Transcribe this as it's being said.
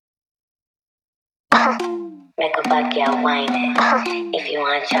Make a bad girl whine it. If you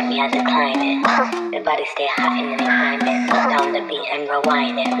want to chop me, I decline it. The body stay hot in the behind it. Put down the beat and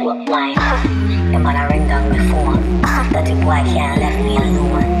rewind it. Wine it. Your mother ring down the phone. Dirty boy can't left me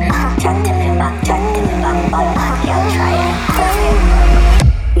alone. Chat to me back, bad man girl try it.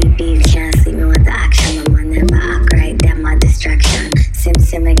 Beef can't see me with the action. My man never act right, them my distraction.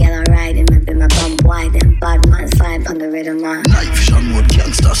 Sim me get a ride, me be my bump wide. Them bad man slide on the rhythm man. Knife shot mode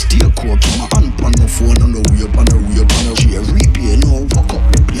gangster, steel core. Keep my hand on my phone on the way on the She a replay, no walk up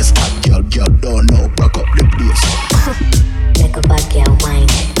the place. Hot girl don't know, back up the place. Make a bad girl whine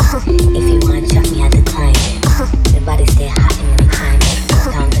it. If you want to chop me, I decline it. The body stay hot in the behind it.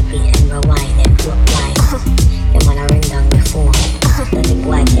 Put down the beat and rewind it. Wine it. Your man ring down the phone. Dirty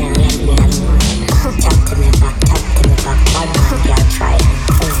boy can't let me alone. Chat to me back, bad man girl try and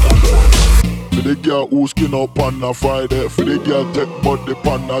don't get wrong. For the girl who skin up on a Friday. For the girl take body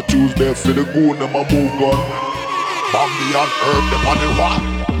on a Tuesday. For the goon them a move on. Bambi and herb them on the rock.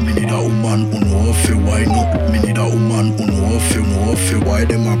 Me need a woman who know fi wine up. Me need a woman who know fi why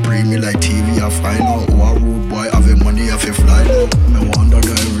them a pray me like TV a find out. Who a rude boy have a money a fi fly now. Me want that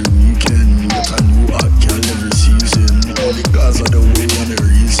guy every weekend. Get a new hot girl every season. All the guys are the way and the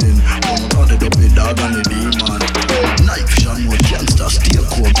reason. I'm not it up the dog and the demon. Knife shot more gangster, steel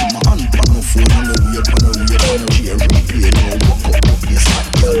core. Keep my hand on my phone on the way on the She a replay now, walk up the place. Hot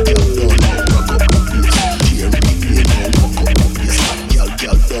girl don't know, rock up the place. She a replay now, walk up the place. Hot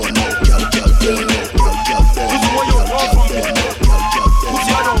girl don't know, girl don't know. Who's what you want from me? Who's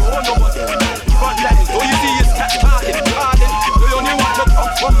you don't want nobody? Front lines, all you see is cat calling. They only want to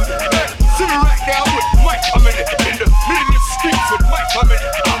talk from me. See me right now with my family in the middle of the streets with my family.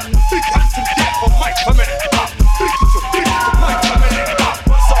 Big hands in there for my family. Big to my family.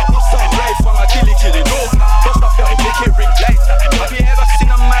 Stop, right from a killy, no. Bust up your make it ring like that. Have you ever seen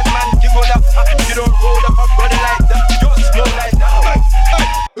a madman give all that? You don't roll up a body like that. Yours slow like that. Hey,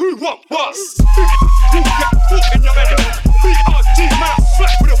 who want what? Who get caught in your belly? BRG man,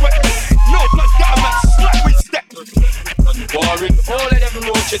 slap with a weapon. No blood, got a man, slap with step. Warring all of them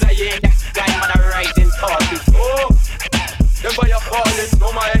roaches, I ain't that guy, man, a rising target. Oh, them by your falling,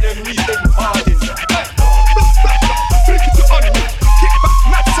 no my enemies, them pardon. Hey, break it to on me. Kick back,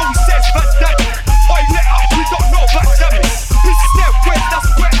 mad, so he says, bad daddy. I let up, we don't know black jamming. This snare, that's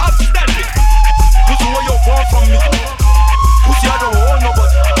where I'm standing. This is what you want from me. Pussy, I don't want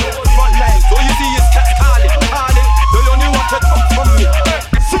nobody. Front lines, all you see is cats calling. They only want to talk from me.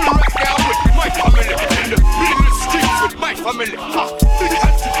 See me right now with my family. In the middle of the streets with my family. Big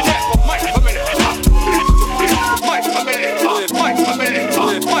hands in the air for my family. My family. My family.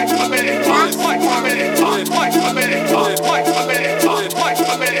 My family. My family. My family. My family. My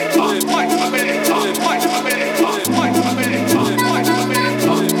family. My family.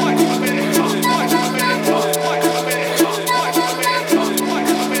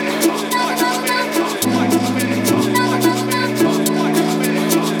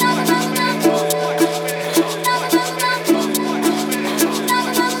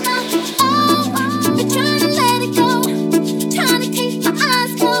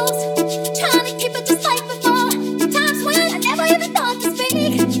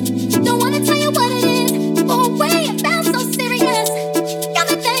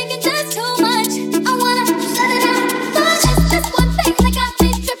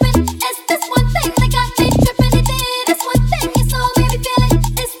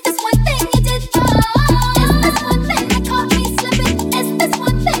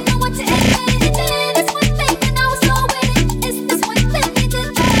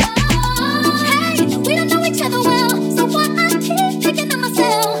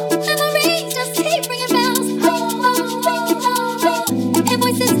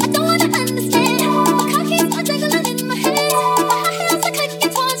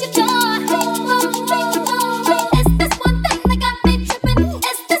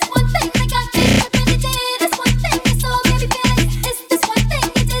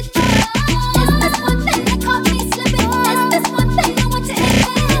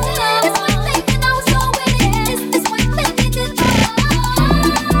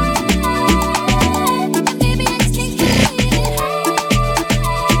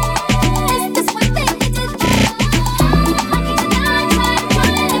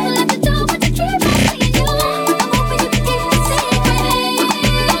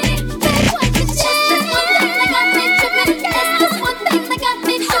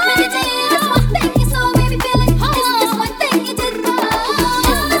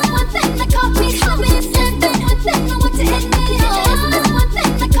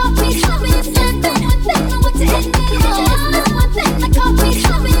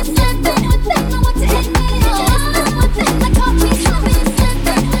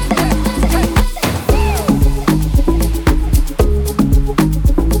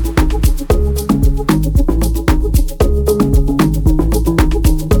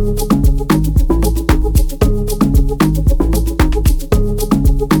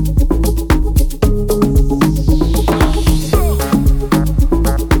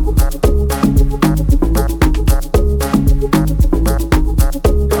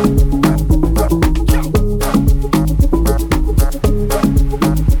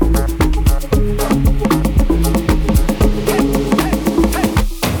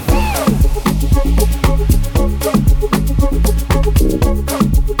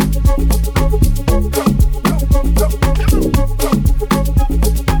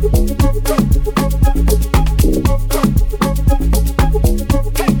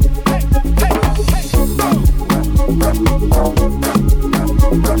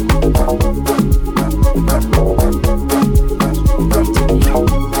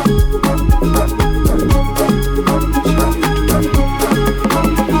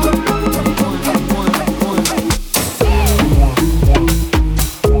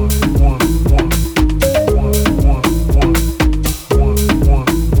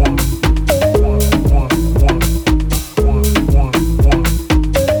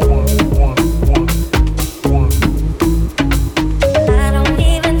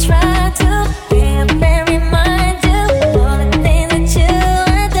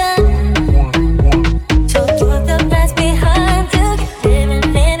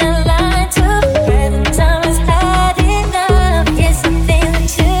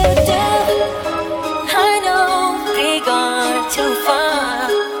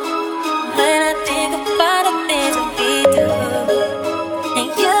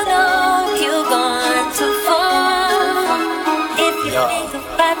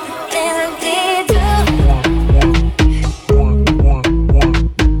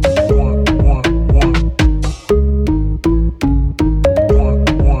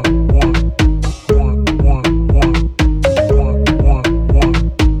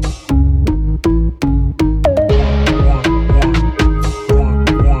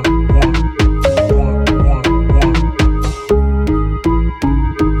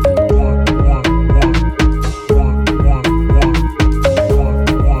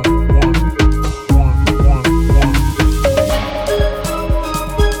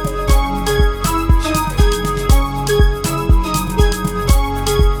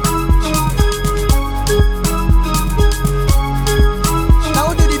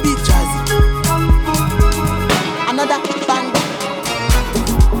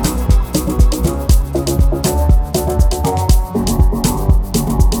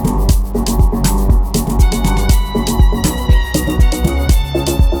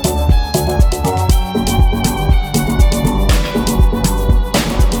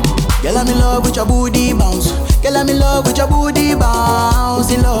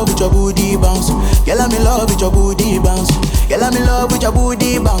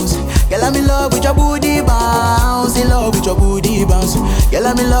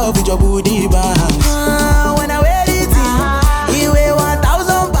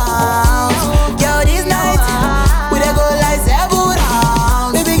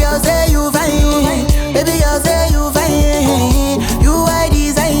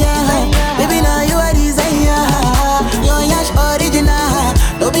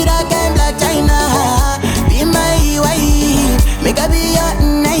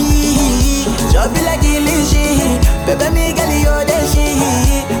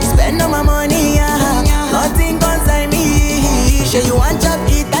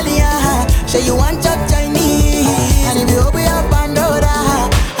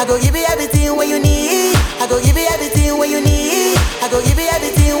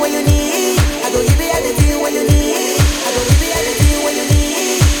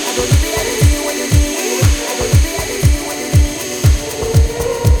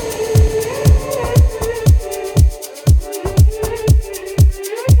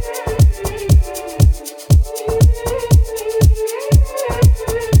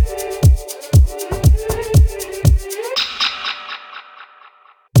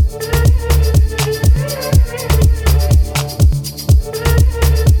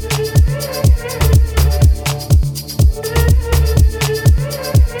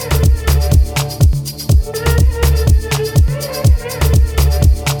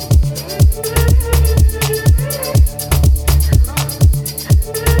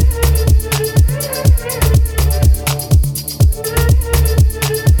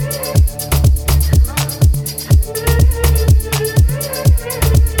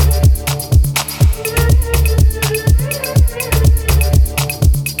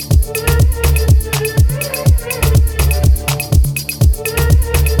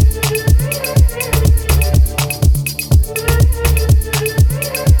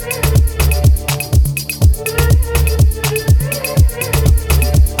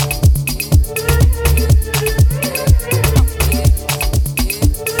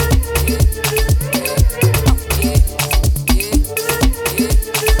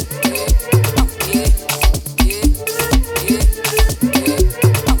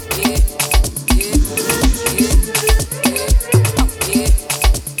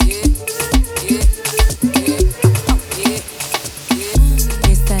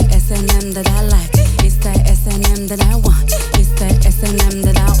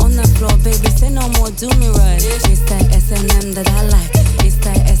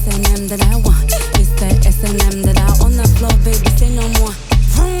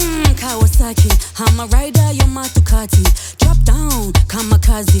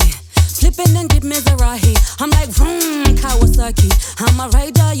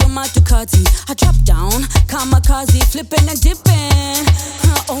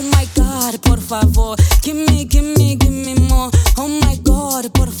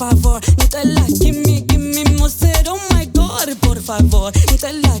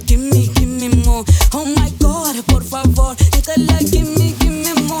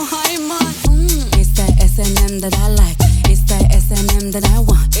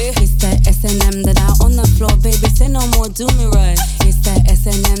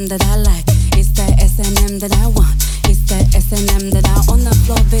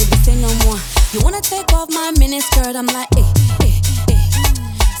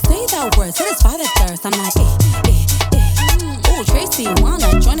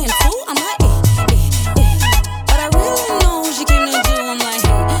 But I really know she came to do. I'm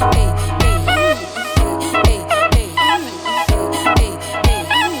like,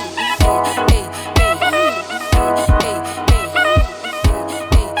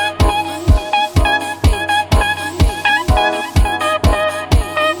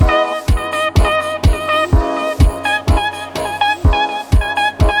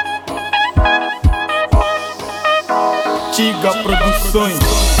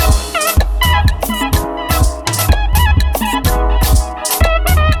 sonho.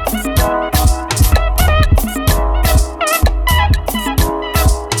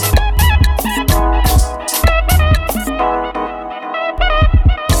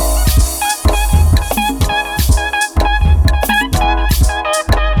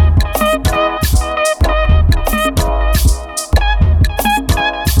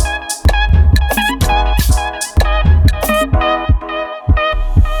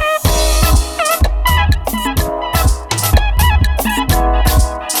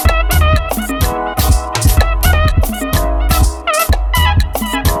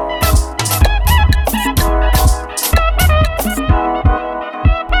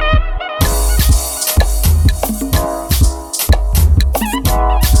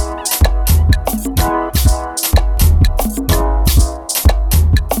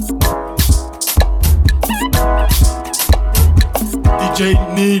 DJ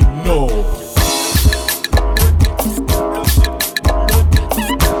Nino.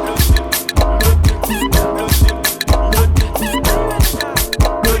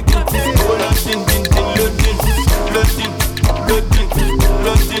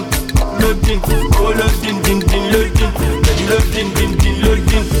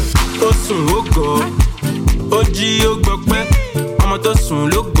 Tó sùn ó gọ̀, ó jí ó gbọpẹ́, ọmọ tó sùn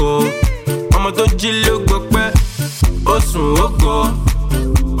ló gọ̀, ọmọ tó jí ló gbọpẹ́. Ó sùn ó gọ̀,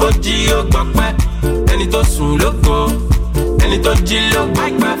 ó jí ó gbọpẹ́, ẹni tó sùn ló gọ̀, ẹni tó jí ló gbọpẹ́.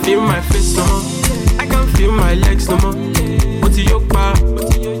 I can feel my face no more, I can feel my legs no more. Mo ti yó pa,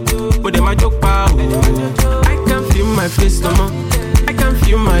 mo dẹ̀ máa jó pa o. I can feel my face no more, I can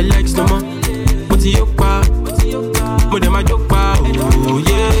feel my legs no more. Mo ti yó pa, mo dẹ̀ máa jó pa o.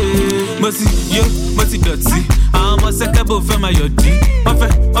 Mo ti yó, mo ti dọ̀tí, àwọn ọmọ sẹ́kẹ́bù fẹ́ máa yọ̀dí. Wọ́n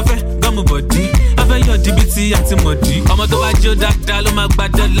fẹ́ gọ́mù bọ̀dí. Afẹ́ yọ̀ dìbìtì àti mọ̀dí. Ọmọ tó wá jó dáadáa ló máa gba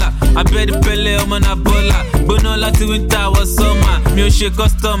dọ́là. Abẹ́rẹ́ pẹ́lẹ́ ọmọ náà bọ́là. Gbóná láti winter wọ summer. Mi ò ṣe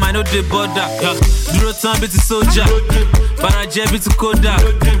custom, I no dey border. Dúró tán bí ti sójà. Barajẹ́ bí ti kódà.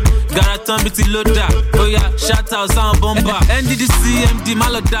 Gara tán bí ti lódà. Oya shout out sáwọn bọ́mbà. NDDC MD má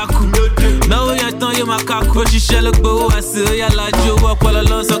lọ dákú. Náwó yẹn tán yóò máa kákú. Ó ṣiṣẹ́ ló gbowó wá sí. Oya lajú owó ọpọlọ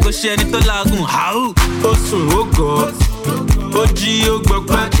ló ń sọ kò ṣe ẹni tó làágùn. Ó sùn ó gọ̀, ó jí ó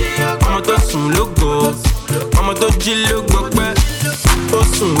gbọpẹ́, ọmọ tó sùn ló gọ̀, ọmọ tó jí ló gbọpẹ́. Ó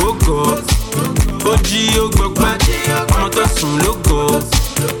sùn ó gọ̀, ó jí ó gbọpẹ́, ọmọ tó sùn ló gọ̀,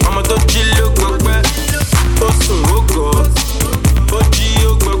 ọmọ tó jí ló gbọpẹ́. Ó sùn ó gọ̀, ó jí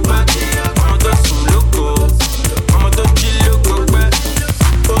ó gbọpẹ́, ọmọ tó sùn ló gọ̀, ọmọ tó jí ló gbọpẹ́.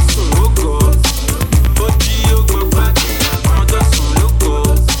 Ó sùn ó gọ̀, ó jí ó gbọpẹ́, ọmọ tó sùn ló gọ̀,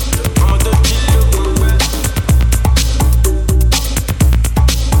 ọmọ tó jí ló gbọpẹ́.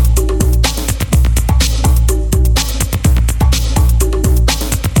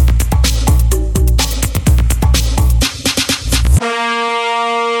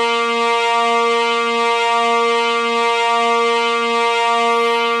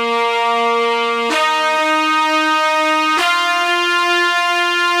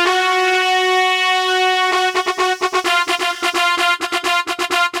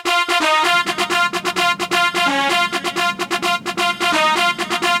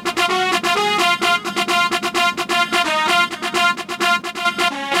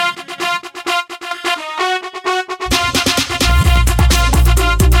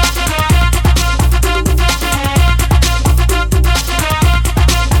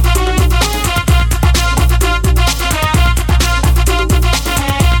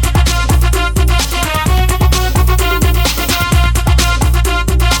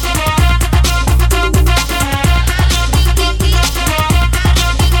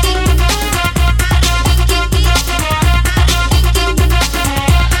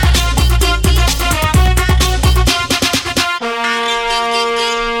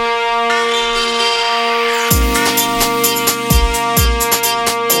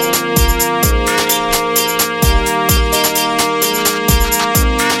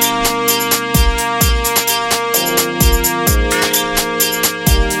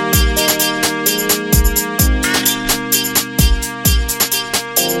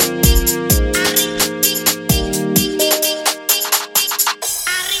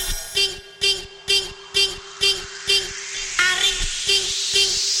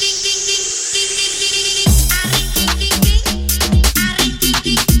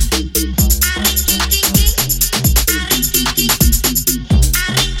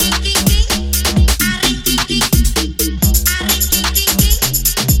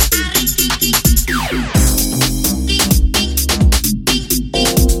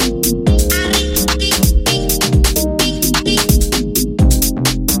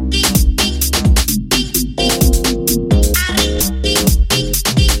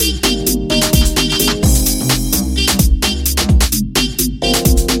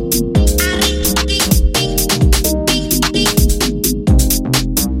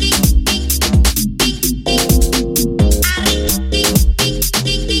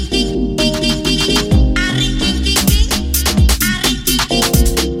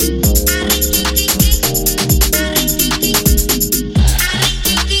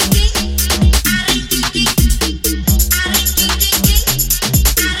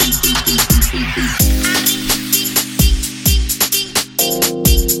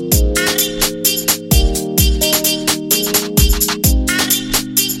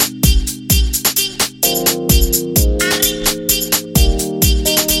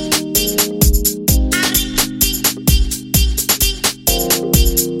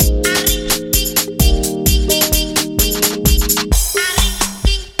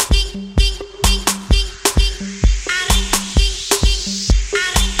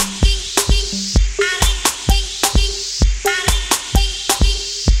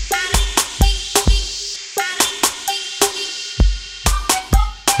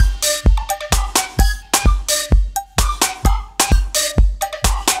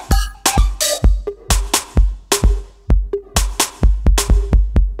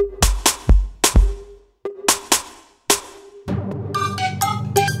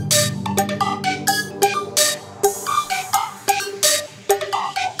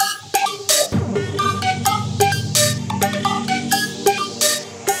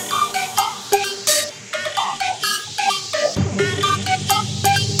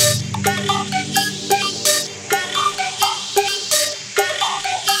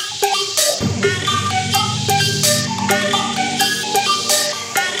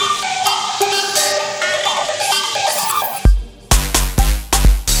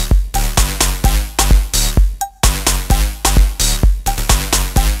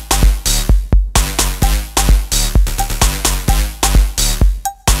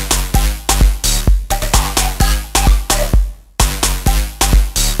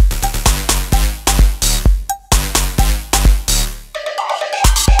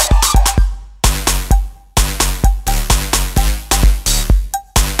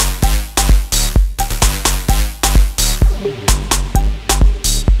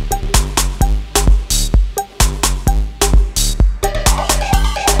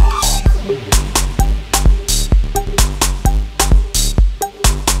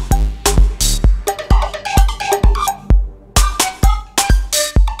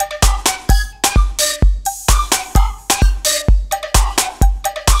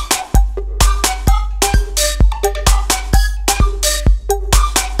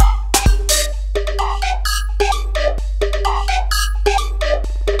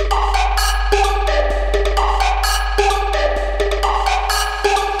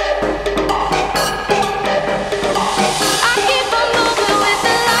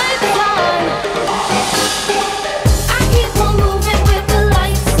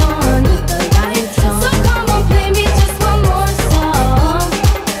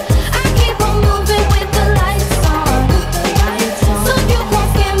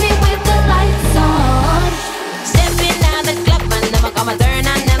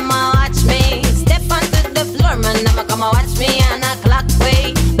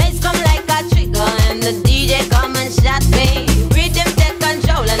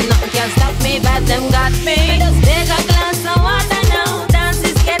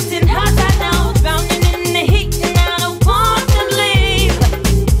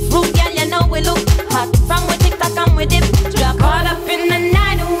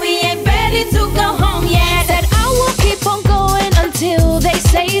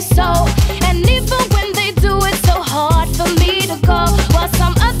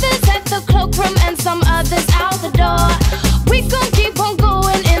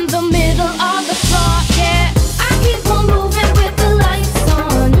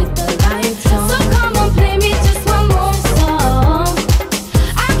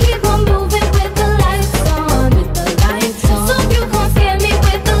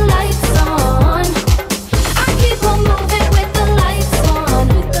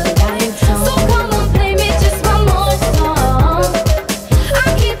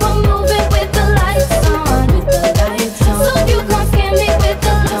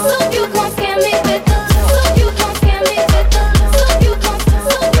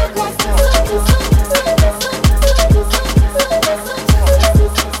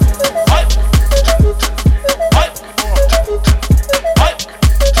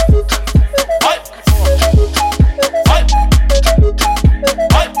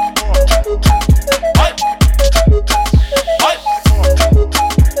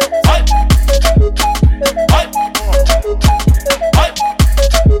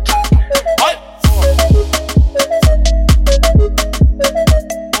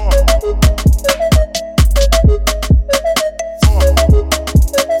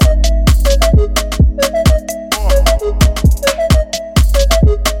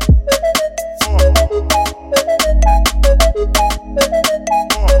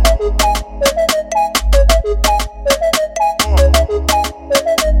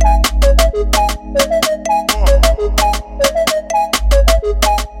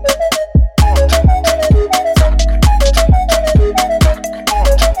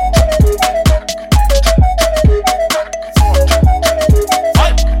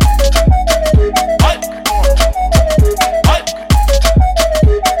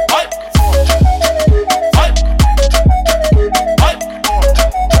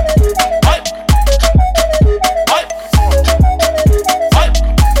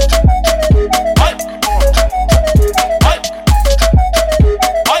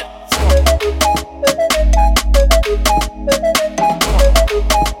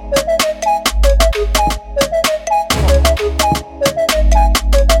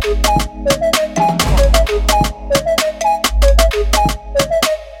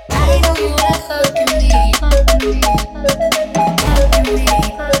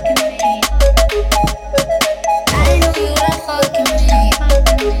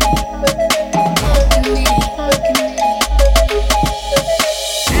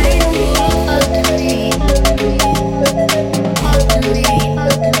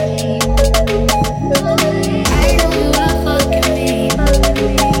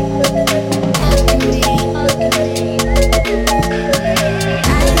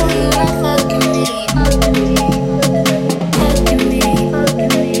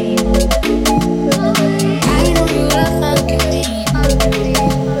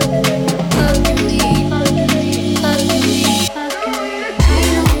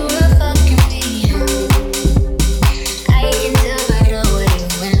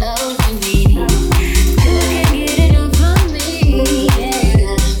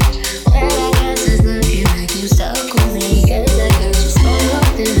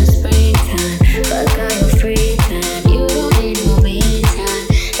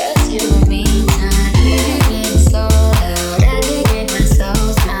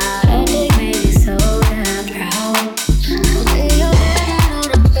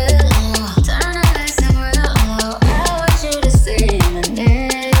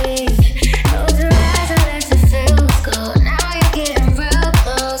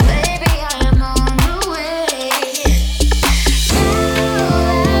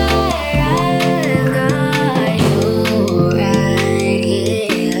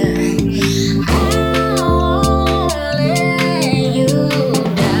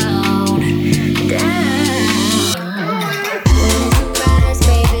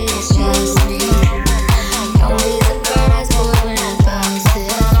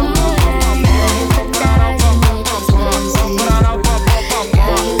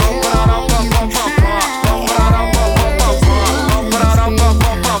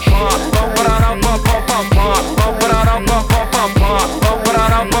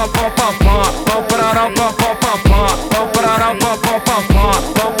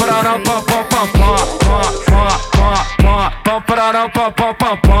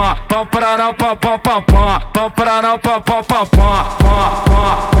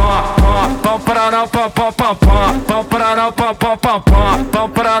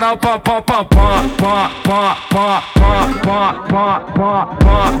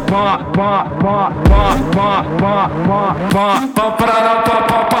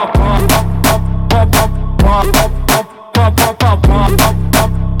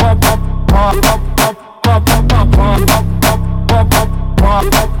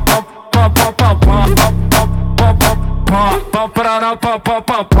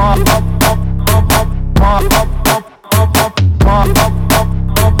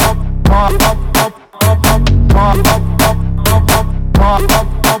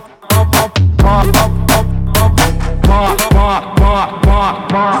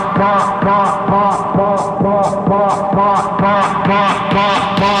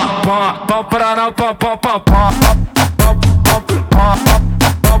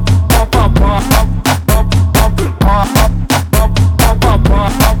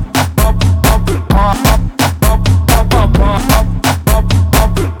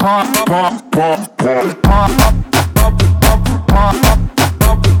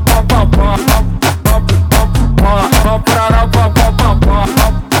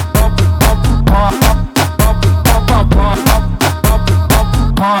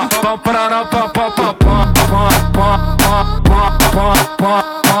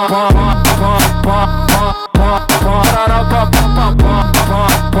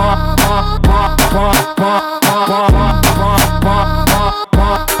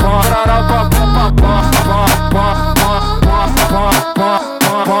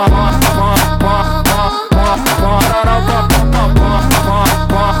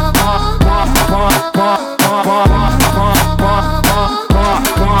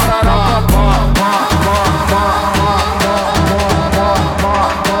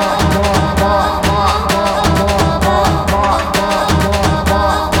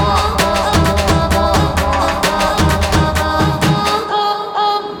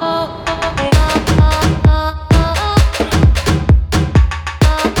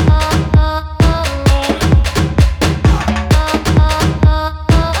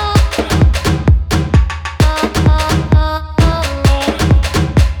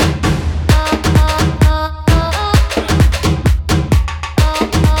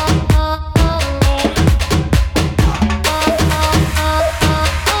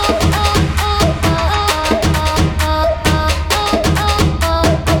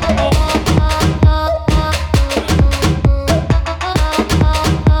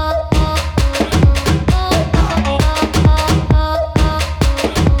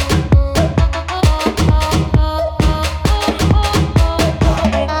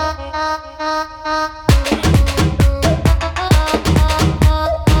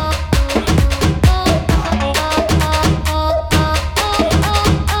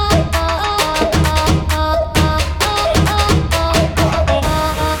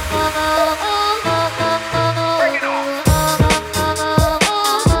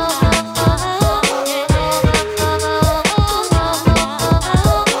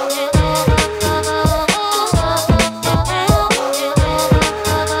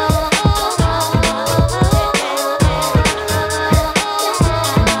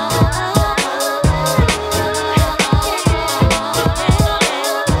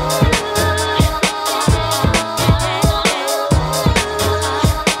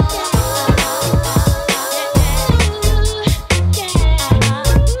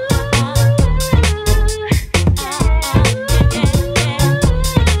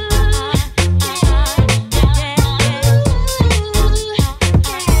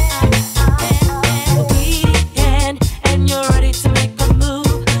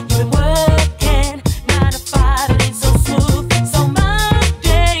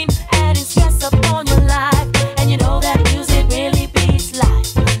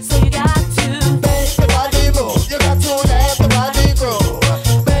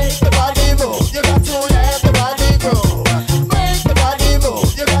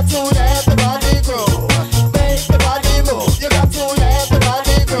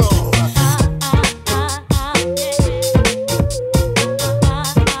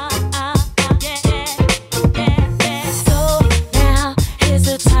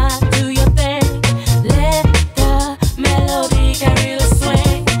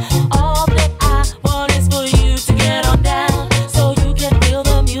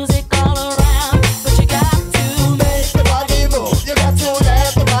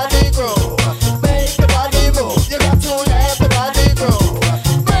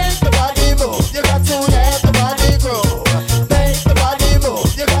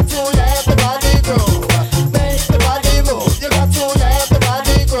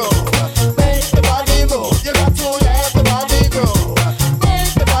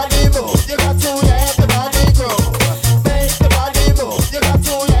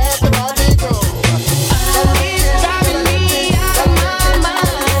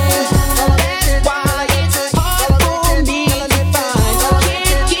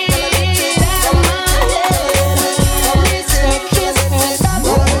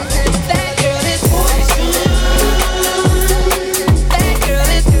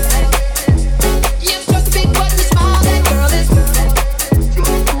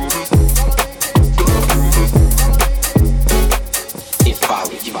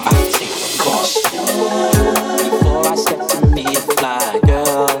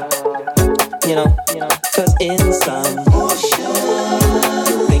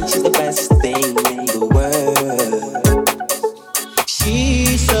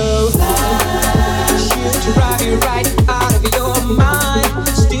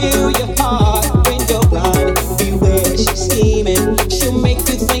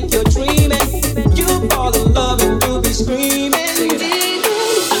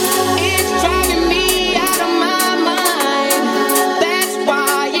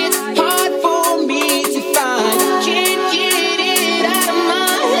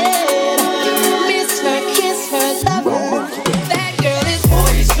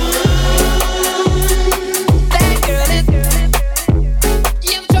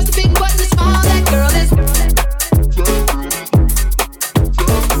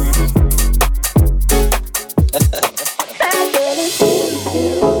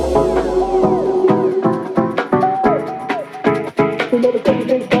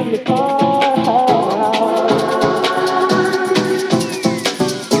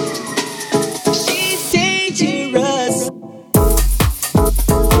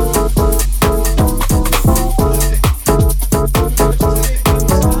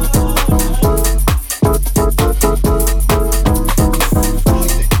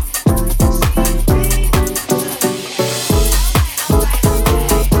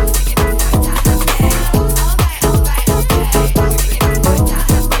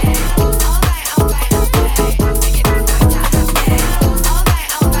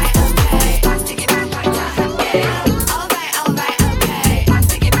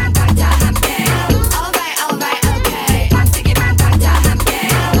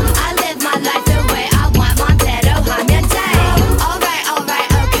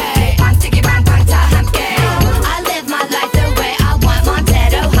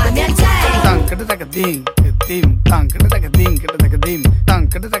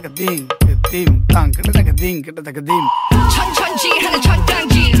 천천지하는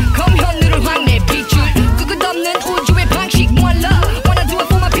천당지 검현으로 확내 빛줄 끝없는 우주의 방식 One love wanna do it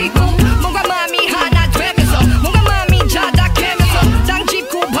for my people 뭔가 마음이 하나 되면서 뭔가 마음이 자작되면서 땅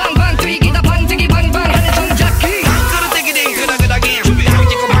짚고 방방 뛰기다 방득이 방방하는 동작기 그릇대기댕 그다그다기 땅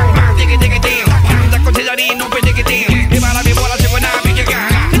짚고 방방 뛰기댕 방 잡고 제자리 높이 뛰기댕 이 바람이 몰아치고 나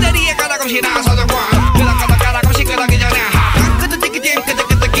비켜가 그 자리에 가다금씩 나서던 과 가다금씩 끄덕이 전에 그릇대기댕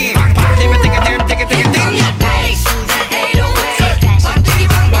그득그득이 방방 뛰면 뛰기댕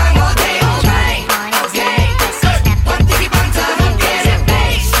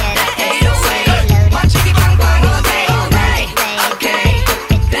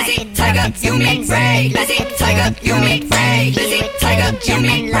You make rain, busy tiger. You make rain, busy tiger. You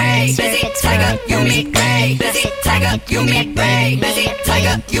make rain, busy tiger. You make rain, busy tiger. You make rain, busy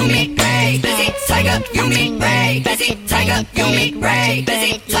tiger. You make rain, busy tiger. You make rain, busy tiger. You make rain,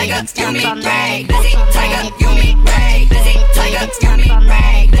 busy tiger. You make rain, busy tiger. You make rain, busy tiger. You make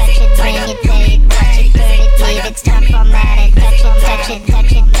rain, busy tiger. You make rain, busy tiger. It's time formatted. Touch it, touch it,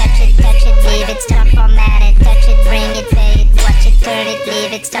 touch it, touch it, touch it. Leave it, stop formatted. Touch it, bring it, fade. Watch it, turn it,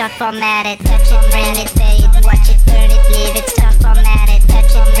 leave it, stop formatted. Touch it, bring it, fade. Watch it, turn it, leave it, stop formatted.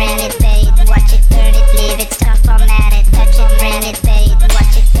 Touch it, bring it, fade. Watch it, turn it, leave it, stop formatted. Touch it, bring it, fade.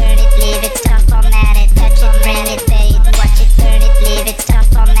 Watch it, turn it, leave it, stop formatted. Touch it, bring it, fade. Watch it, turn it, leave it, stop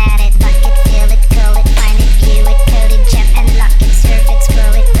formatted. Lock it, feel it, call it, find it, view it, code it, gem and lock it, surf it,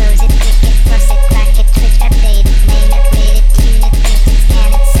 scroll it, close it, click it, cross it, crack it, switch, update it, name it, rate it, tune it, print it,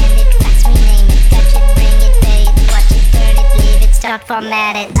 scan it, send it, fax, rename it, touch it, bring it, fade. Watch it, turn it, leave it, stop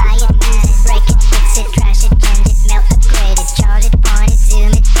formatted. Buy it, use it, break it, fix it, trash it, change it, melt, upgrade it, charge it, point it,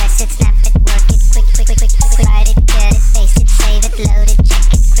 zoom it, press it, snap it, work it, quick, write it, cut it, paste it, save it, load it,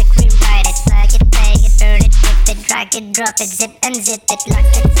 check it, quick, rewrite it, plug it, play it, burn it, rip it, drag it, drop it, zip and zip it, lock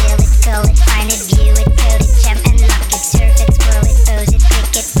it, seal it, call it, find it, view it, code it, gem and lock it, surf it, scroll it, pose it,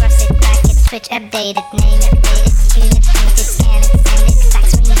 click it, cross it, crack it, switch, update it, name it, rate it, tune it, print it, scan it, send it, fax,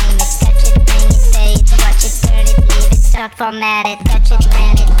 rename it, touch it, bring it, fade, watch it, turn it, leave it, stop formatted, touch it,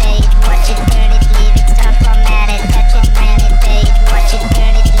 bring it, fade, watch it, turn it, leave it, stop formatted, touch it, bring it, fade, watch it,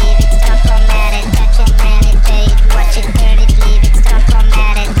 turn it, leave it, stop formatted, touch it, bring it, fade, watch it, turn it, leave it, stop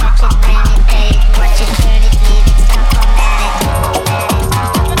formatted, touch it, bring it, fade, watch it, turn it, leave it, stop formatted.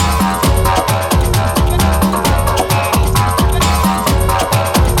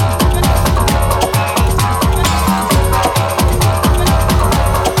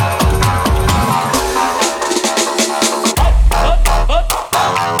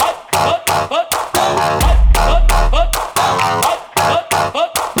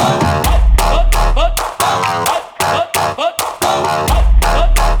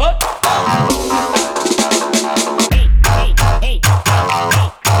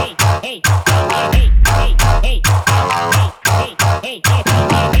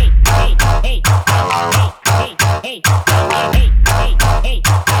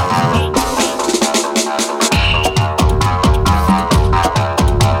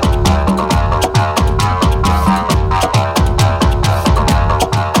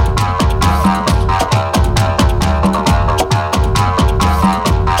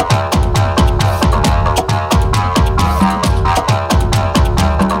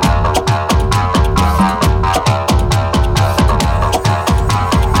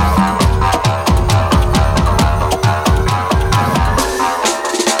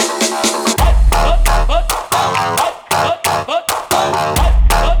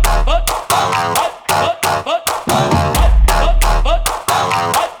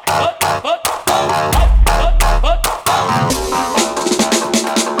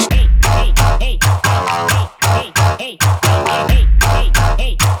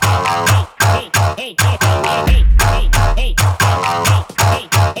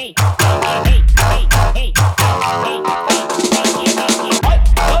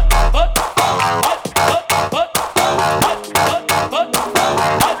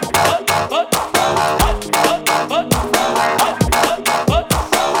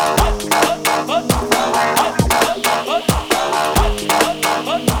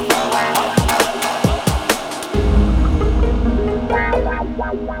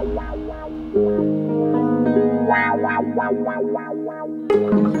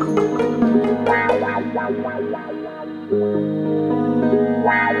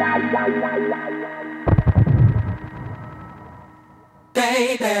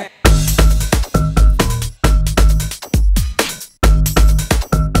 Baby.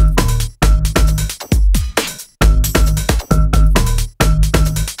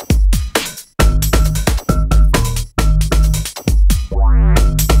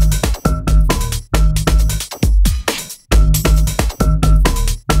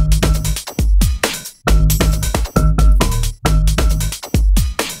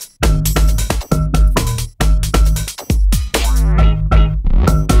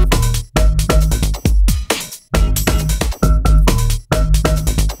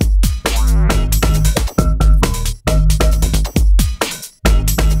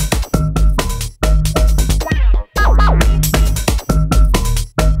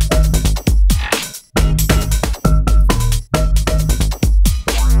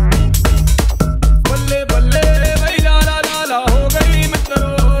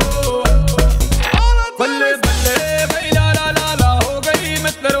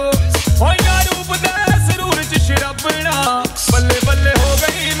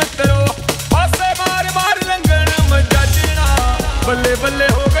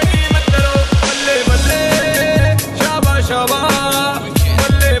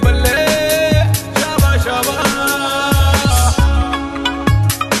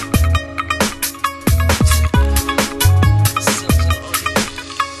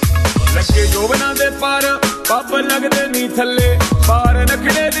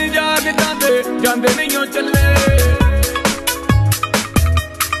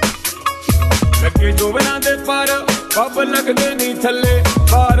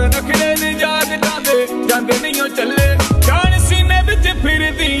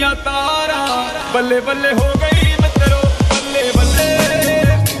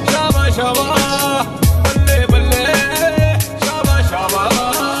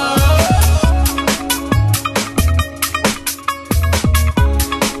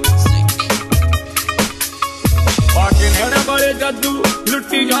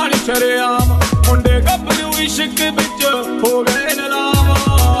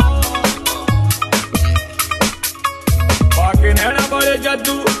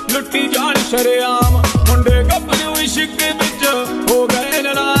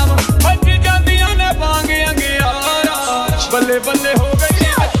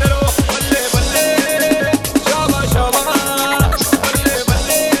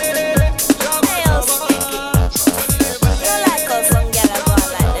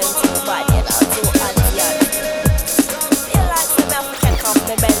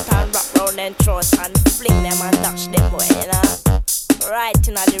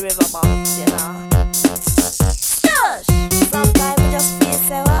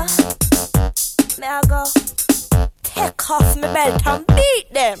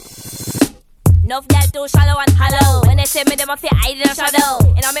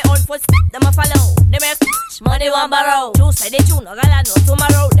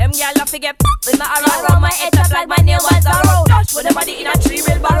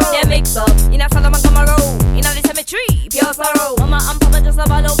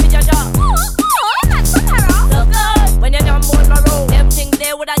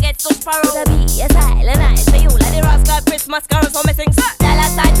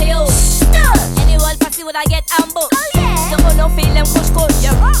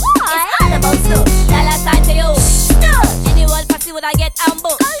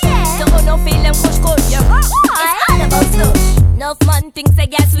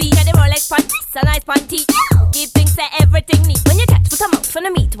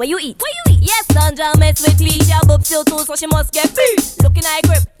 So she must get free. Looking at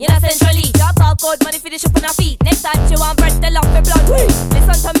grip, you know centrally. Drop out code money for the shop on her feet. Next time she want bread, they lock the blood.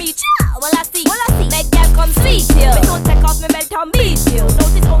 Listen to me, chow, while I see. Make that come sweet here. Me don't take off my belt and beat you.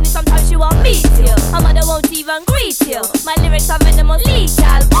 Notice only sometimes she want meet you. Her mother won't even greet you. My lyrics are venomous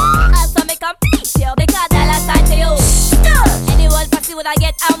lethal. Also make them beat you. Because dollar sign to you. Anyone passy would I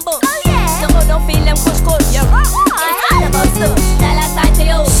get ambo. Oh yeah. Don't feel them push code. You're right. It's all about so. Dollar sign to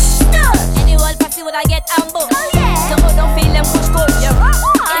you. Anyone passy would I get ambo. Oh yeah. Don't feel them push code. You're right.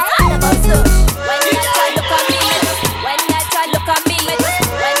 It's all about so. When you try look at me. When you try look at me.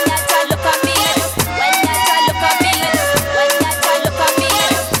 When you try look at me. When you try look at me. When you try look at me.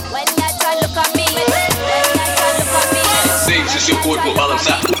 When you try look at me. When you try look at me. Sim, se seu corpo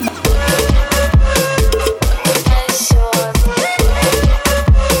balançar.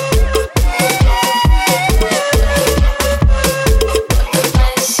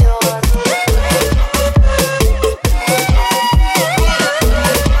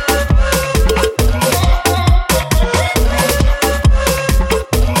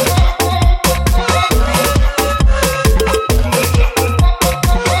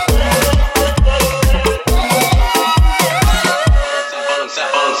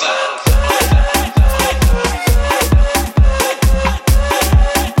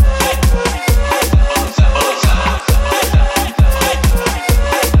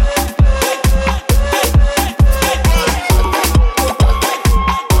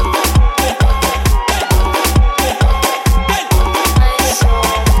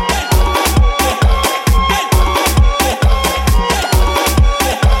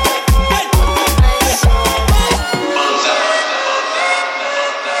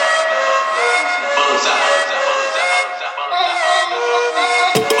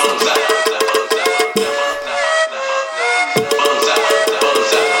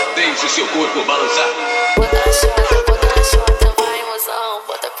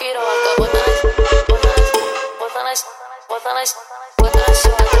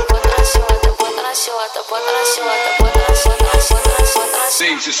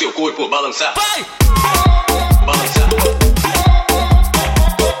 Deixe seu corpo balançar. Vai! Balançar.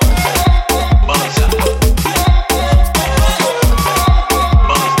 Balançar.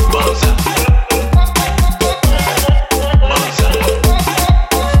 Balançar.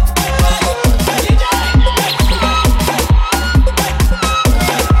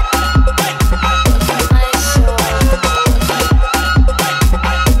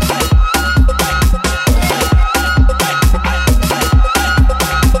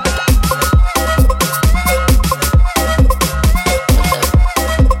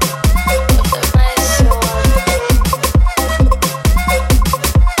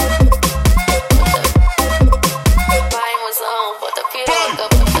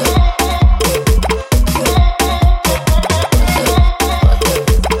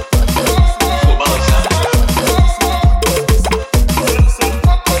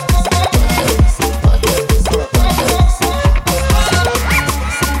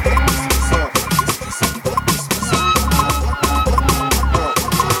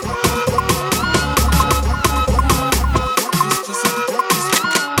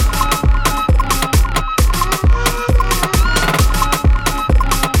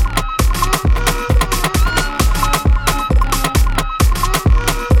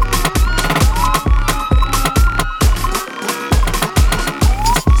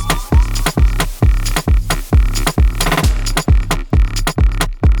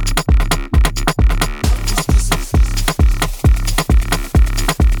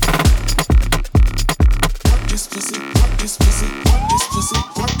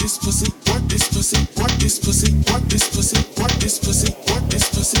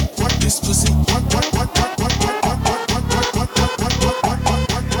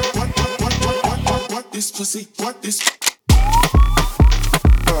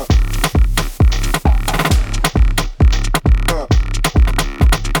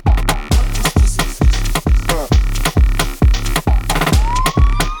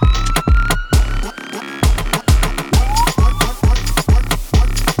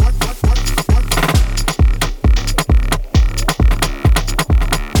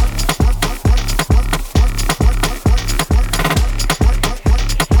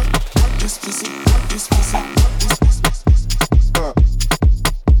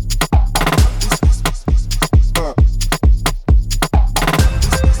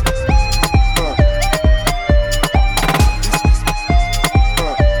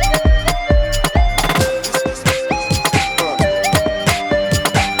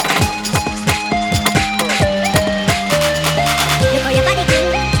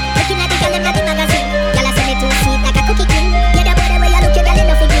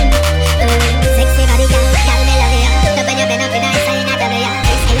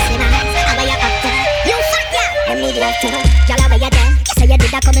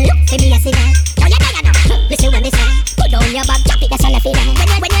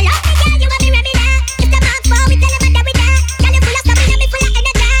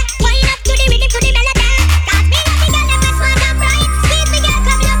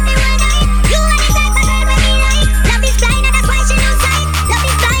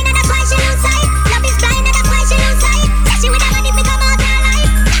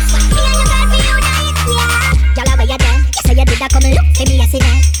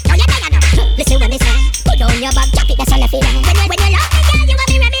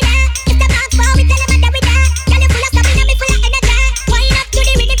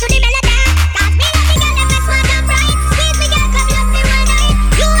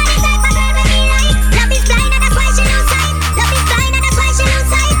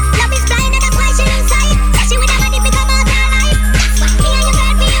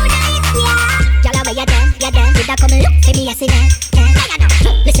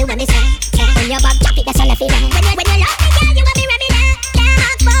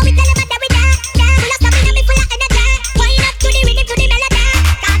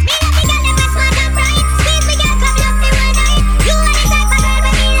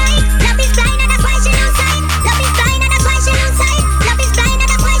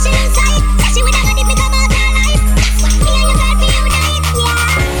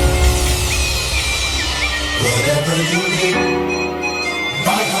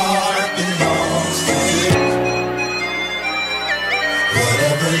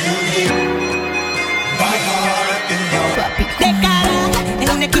 De cara, en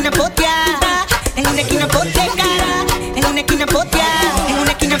una esquina poteada, en una esquina poteada, en una esquina poteada, en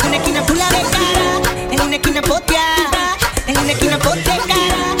una esquina pula de cara, en una esquina poteada, en una esquina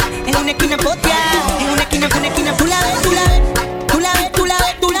poteada, en una esquina poteada, en una esquina pula de, tú la ves, tú la ves, tú la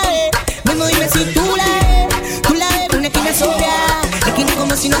ves, tú la ves, vamos dime si tú la ves, una esquina soleada, esquina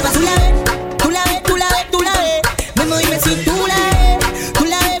como si no pasa, tú la ves, tú la ves, tú la ves, tú la ves, vamos dime si tú la ves,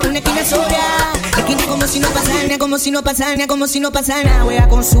 una esquina soleada, esquina como si no pasa nada, como si no pasa nada, como si no pasa nada, juega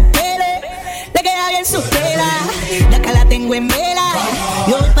con su pele, le queda bien su tela, la acá la tengo en vela,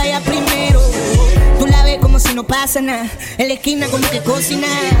 yo voy para allá primero, tú la ves como si no pasa nada, en la esquina como que cocina,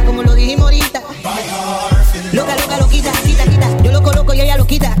 como lo dijimos ahorita, loca, loca, loquita, quita, quita, yo lo coloco y ella lo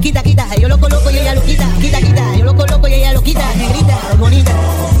quita, quita, quita, yo lo coloco y ella lo quita, quita, quita, yo lo coloco y ella lo quita, negrita, bonita,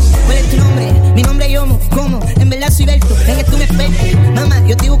 ¿cuál es tu nombre? Mi nombre es Yomo, ¿cómo? En verdad soy Berto, en esto un experto, mamá,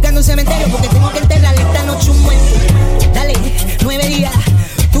 yo estoy buscando un cementerio porque tengo que enterrarle esta noche un muerto, dale, 9 días,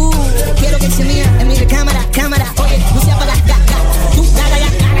 tú, quiero que se mía, en mi cámara, oye, no se apaga, tú, caga ya,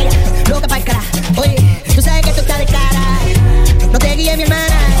 loca pa'l cara, oye, tú sabes que esto está de cara, no te guíes mi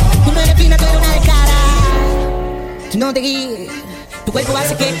hermana, tú no eres fina, tú eres una de cara, tú no te guíes, tu cuerpo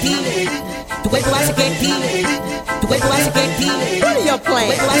hace que tire, tu cuerpo hace que tire, tu cuerpo hace que tire. What are your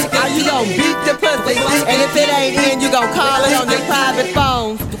plans? Are you gonna beat the pussy? And if it ain't in, you gonna call it on your private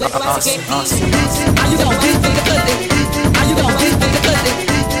phone? Are you gonna beat the pussy? Are you gonna beat the pussy? Are you gonna beat the pussy?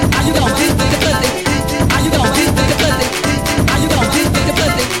 Are you gonna beat the pussy? Are you gonna beat the pussy? Are you gonna beat the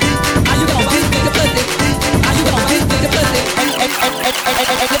pussy? Are you gonna beat the pussy?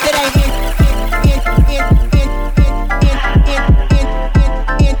 And if it ain't in.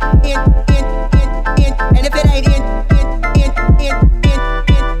 And if it ain't in, and if it ain't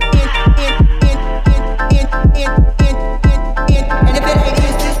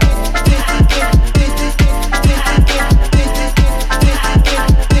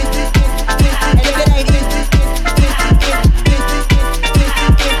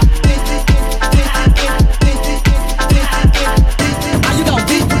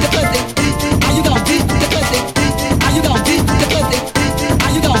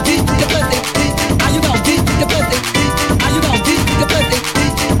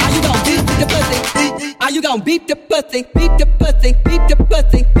beat the pussy, beat the pussy, beat the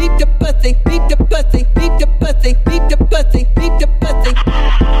pussy, beat the pussy, beat the pussy, beat the pussy, beat the pussy, beat the pussy,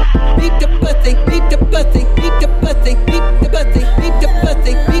 beat the pussy, beat the pussy, beat the pussy, beat the pussy, beat the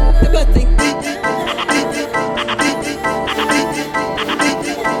pussy, beat the pussy.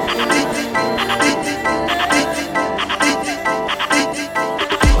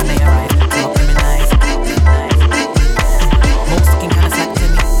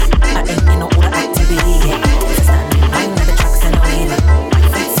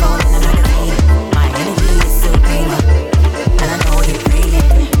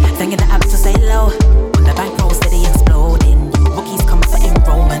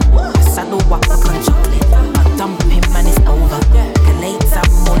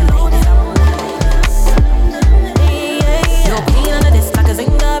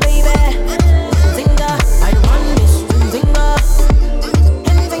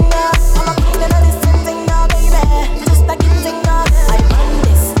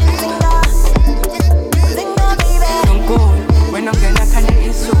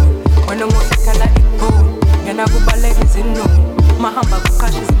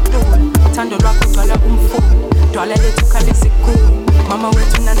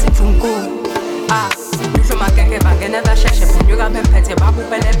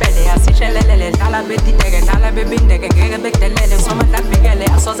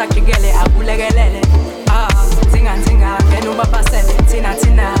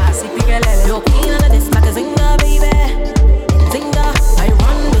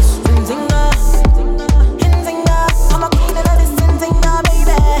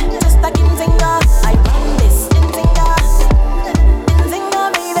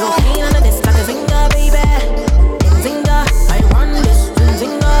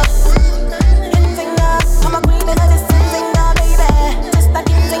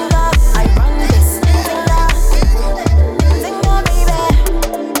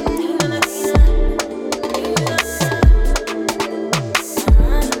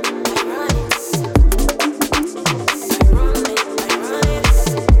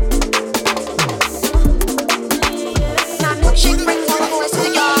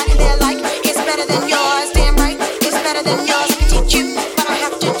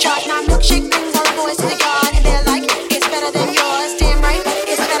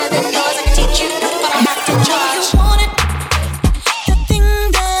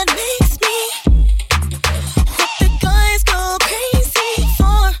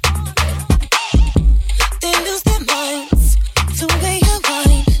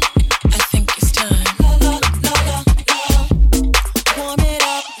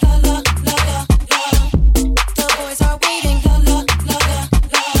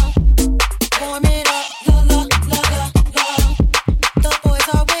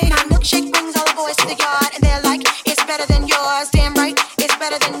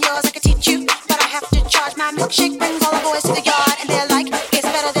 than yours. I could teach you, but I have to charge. My milkshake brings all the boys to the yard, and they're like, it's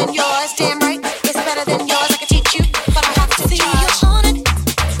better than yours. Damn right, it's better than yours. I could teach you, but I have to charge. You're on it.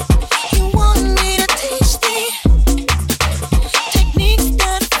 You want me to teach thee techniques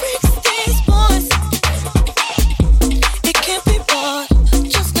that freaks these boys. It can't be bought,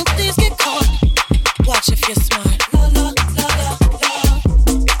 just no thieves get caught. Watch if you're smart. La la la la la.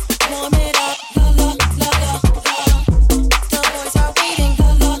 Warm it up. La la la la la. The boys are waiting. La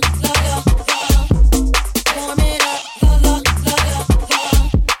la la la la. Warm it up. La la la la la.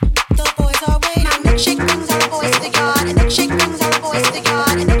 The boys are waiting. My milkshake brings all the boys to the yard. And milkshake brings all the boys to the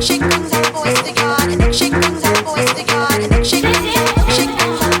yard. And milkshake brings all the boys to the yard. And milkshake brings all the boys to the yard. And milkshake brings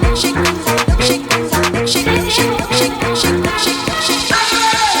all the milkshake brings all the milkshake brings all the milkshake brings all the milkshake milkshake milkshake milkshake milkshake milkshake.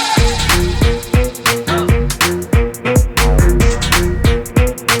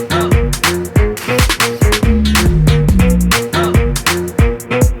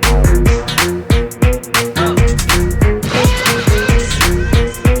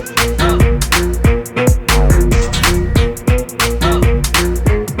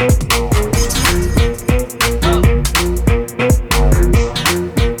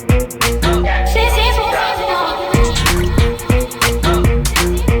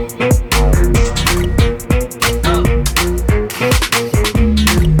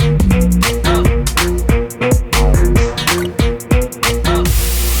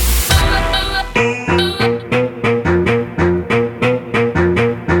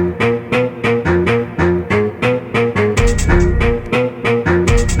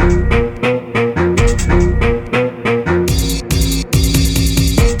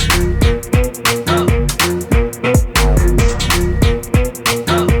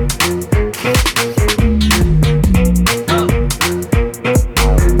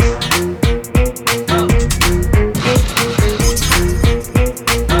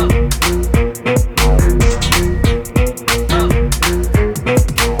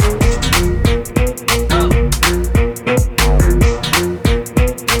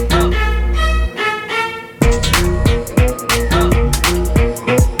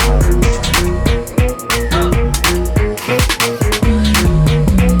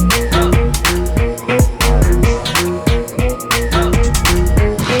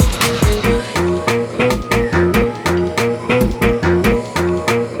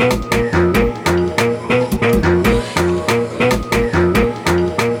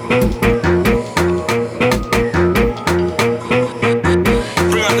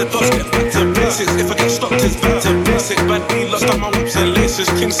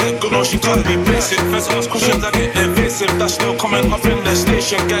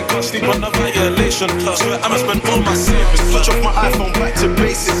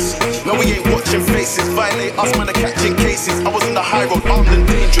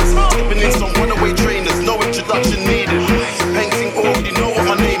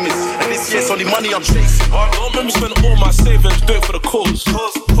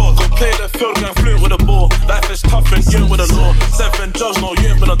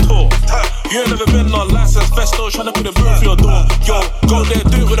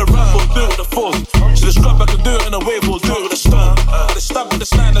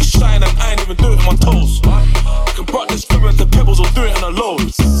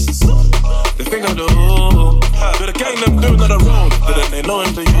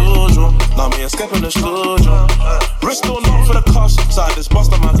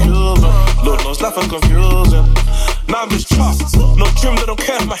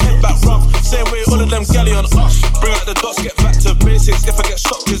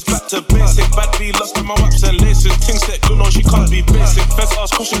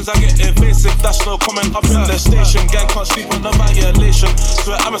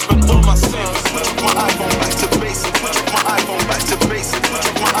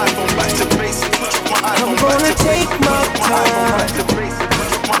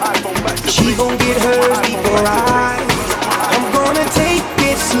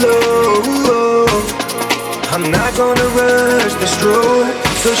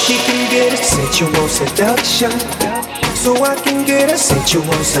 Seduction, so I can get a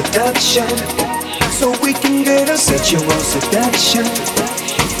sensual seduction, so we can get a sensual seduction,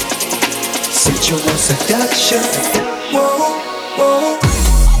 sensual seduction. Whoa, whoa.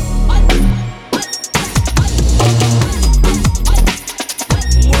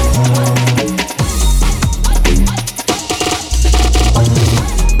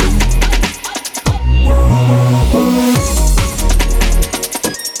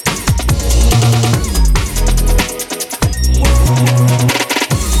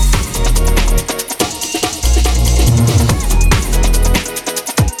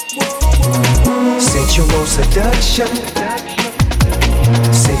 Sensual seduction.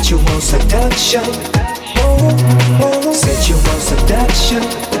 Sensual seduction. Sensual seduction.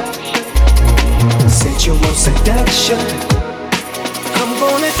 Sensual seduction. I'm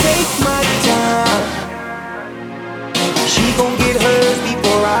gonna take my time. She gon' get hers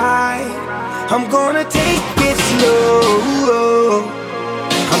before I'm gonna take it slow.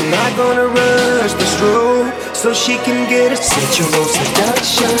 I'm not gonna rush the stroke, so she can get a sensual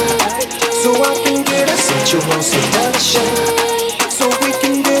seduction. So I can get a sensual seduction. So we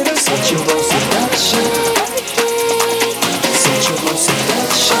can get a sensual seduction. Sensual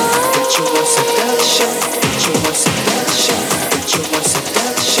seduction. Sensual seduction. Sensual seduction. Sensual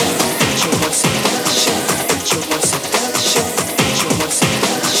seduction. Sensual seduction. Sensual seduction. Sensual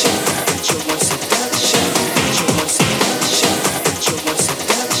seduction. Sensual seduction. Sensual seduction. Sensual seduction.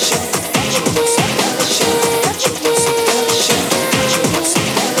 Sensual seduction. Sensual seduction. Sensual seduction. Sensual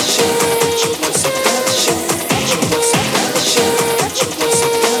seduction. Sensual seduction. Sensual seduction. Sensual seduction.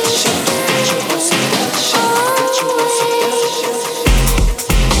 Sensual seduction.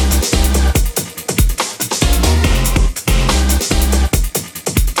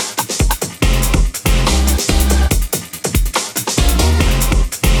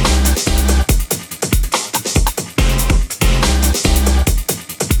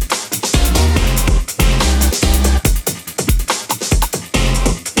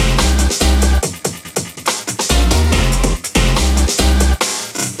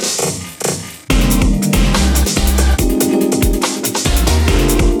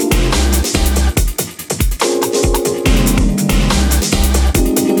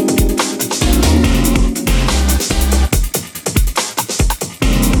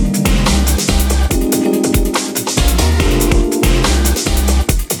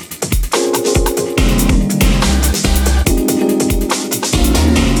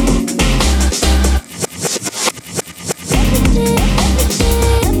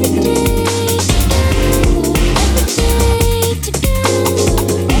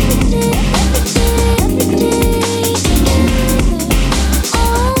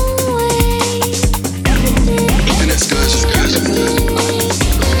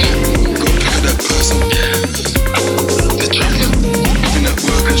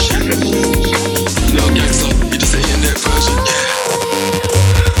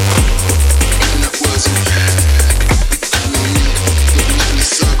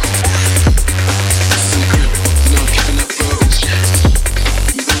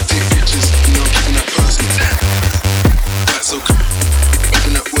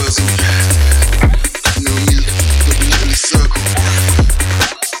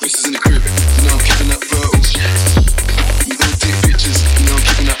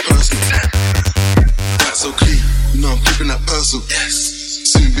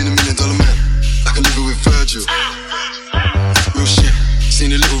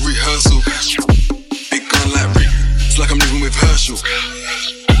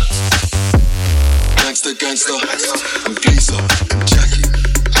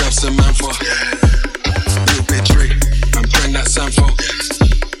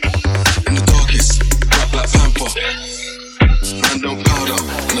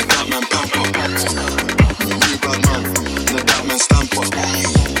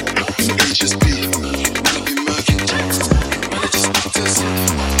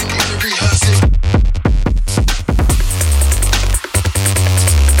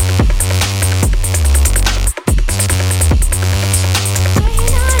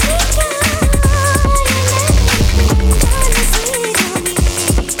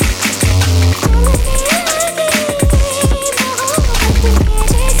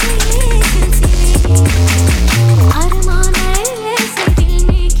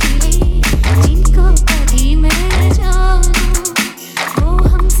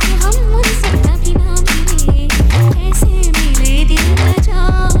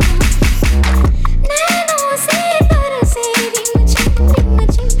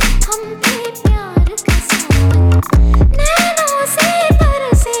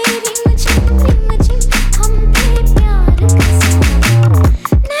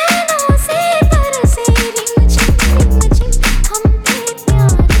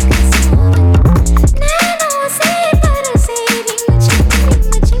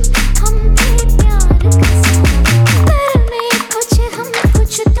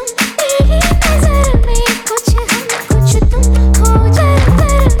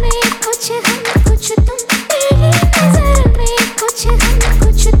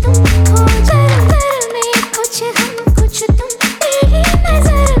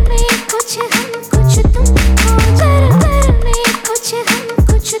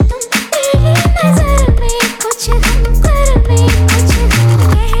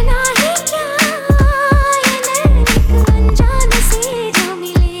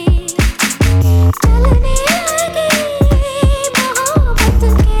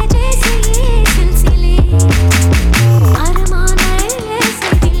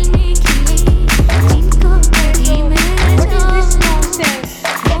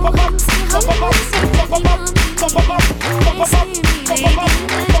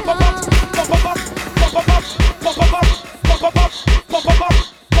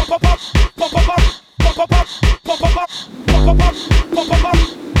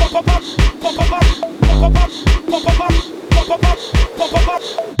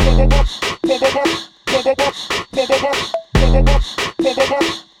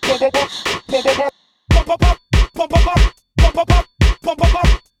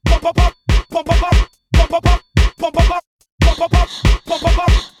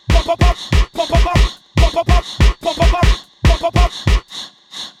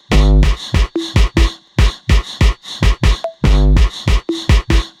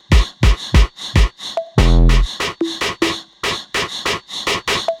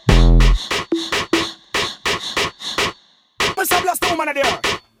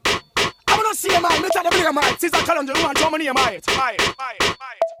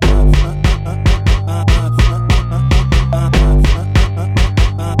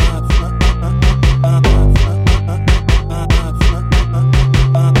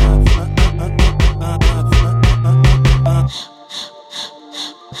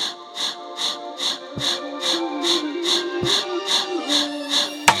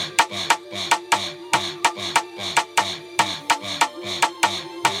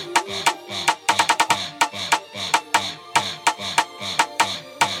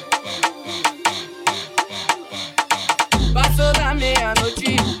 Passou da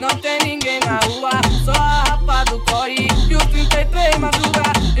meia-noite, não tem ninguém na rua, só a rapa do corre e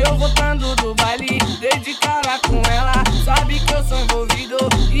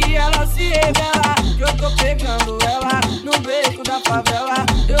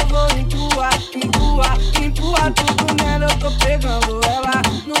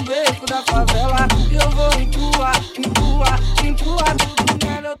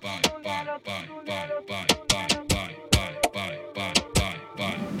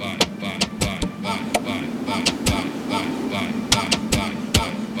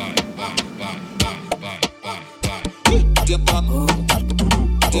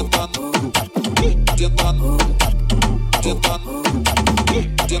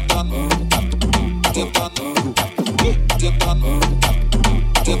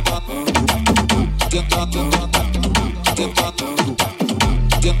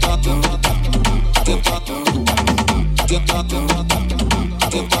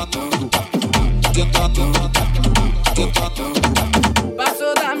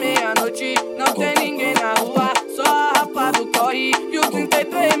o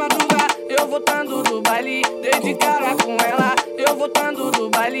 33 madruga. Eu voltando do baile, dei de cara com ela. Eu voltando do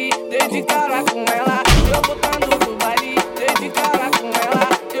baile, dei de cara com ela. Eu voltando do baile, dei de cara com ela. Eu voltando do baile, dei de cara com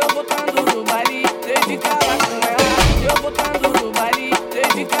ela. Eu voltando do baile, dei de cara com ela. Eu voltando do baile,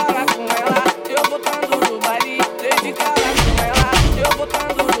 dei de cara com ela. Eu voltando do baile, dei de cara com ela. Eu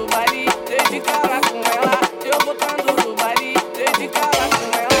voltando do baile, dei de cara com ela. Eu voltando do baile, dei de cara com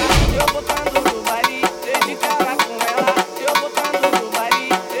ela. Eu voltando do baile, dei de cara com ela.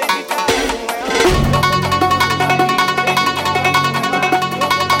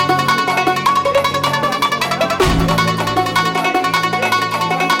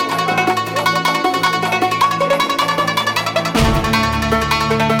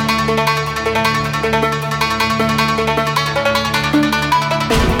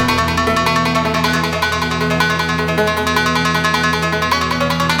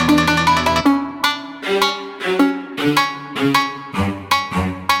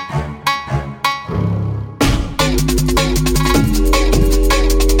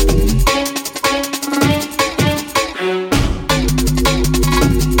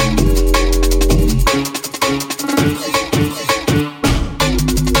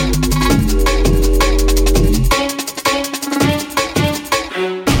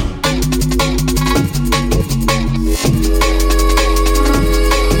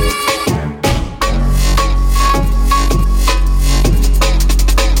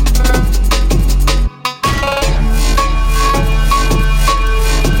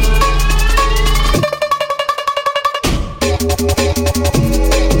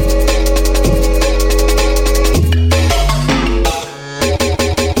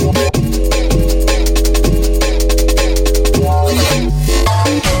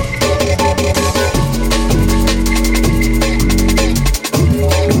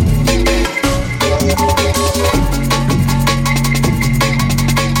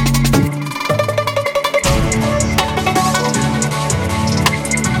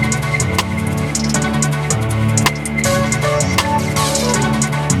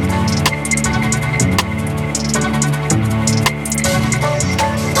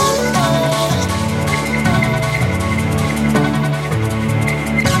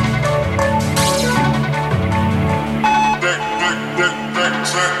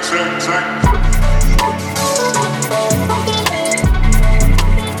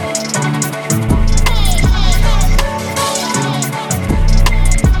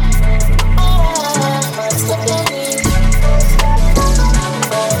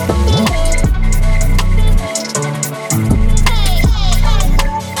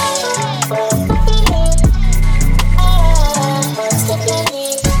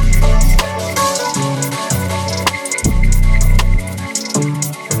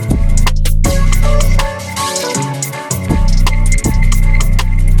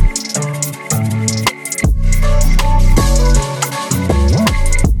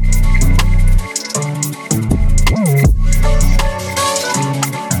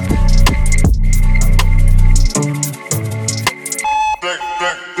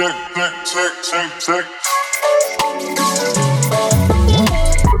 sick.